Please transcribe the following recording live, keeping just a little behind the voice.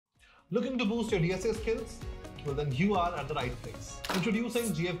Looking to boost your DSA skills? Well, then you are at the right place. Introducing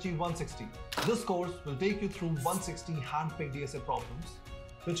GfG 160. This course will take you through 160 hand-picked DSA problems,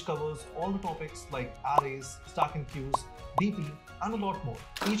 which covers all the topics like arrays, stacking queues, DP, and a lot more.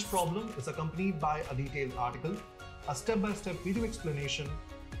 Each problem is accompanied by a detailed article, a step-by-step video explanation,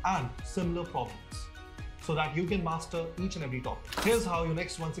 and similar problems, so that you can master each and every topic. Here's how your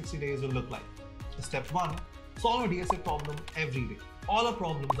next 160 days will look like. Step 1. Solve a DSA problem every day. All our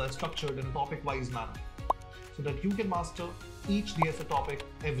problems are structured in a topic-wise manner, so that you can master each DSA topic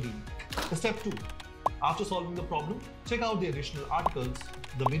every week. Step 2. After solving the problem, check out the additional articles,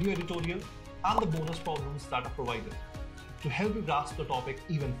 the video editorial, and the bonus problems that are provided to help you grasp the topic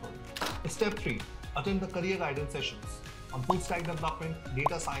even further. Step 3. Attend the career guidance sessions on full stack development,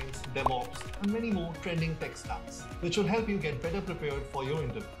 data science, DevOps, and many more trending tech stacks, which will help you get better prepared for your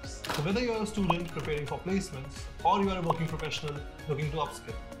interviews. So whether you're a student preparing for placements or you are a working professional looking to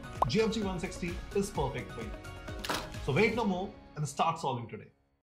upskill, GfG 160 is perfect for you. So wait no more and start solving today.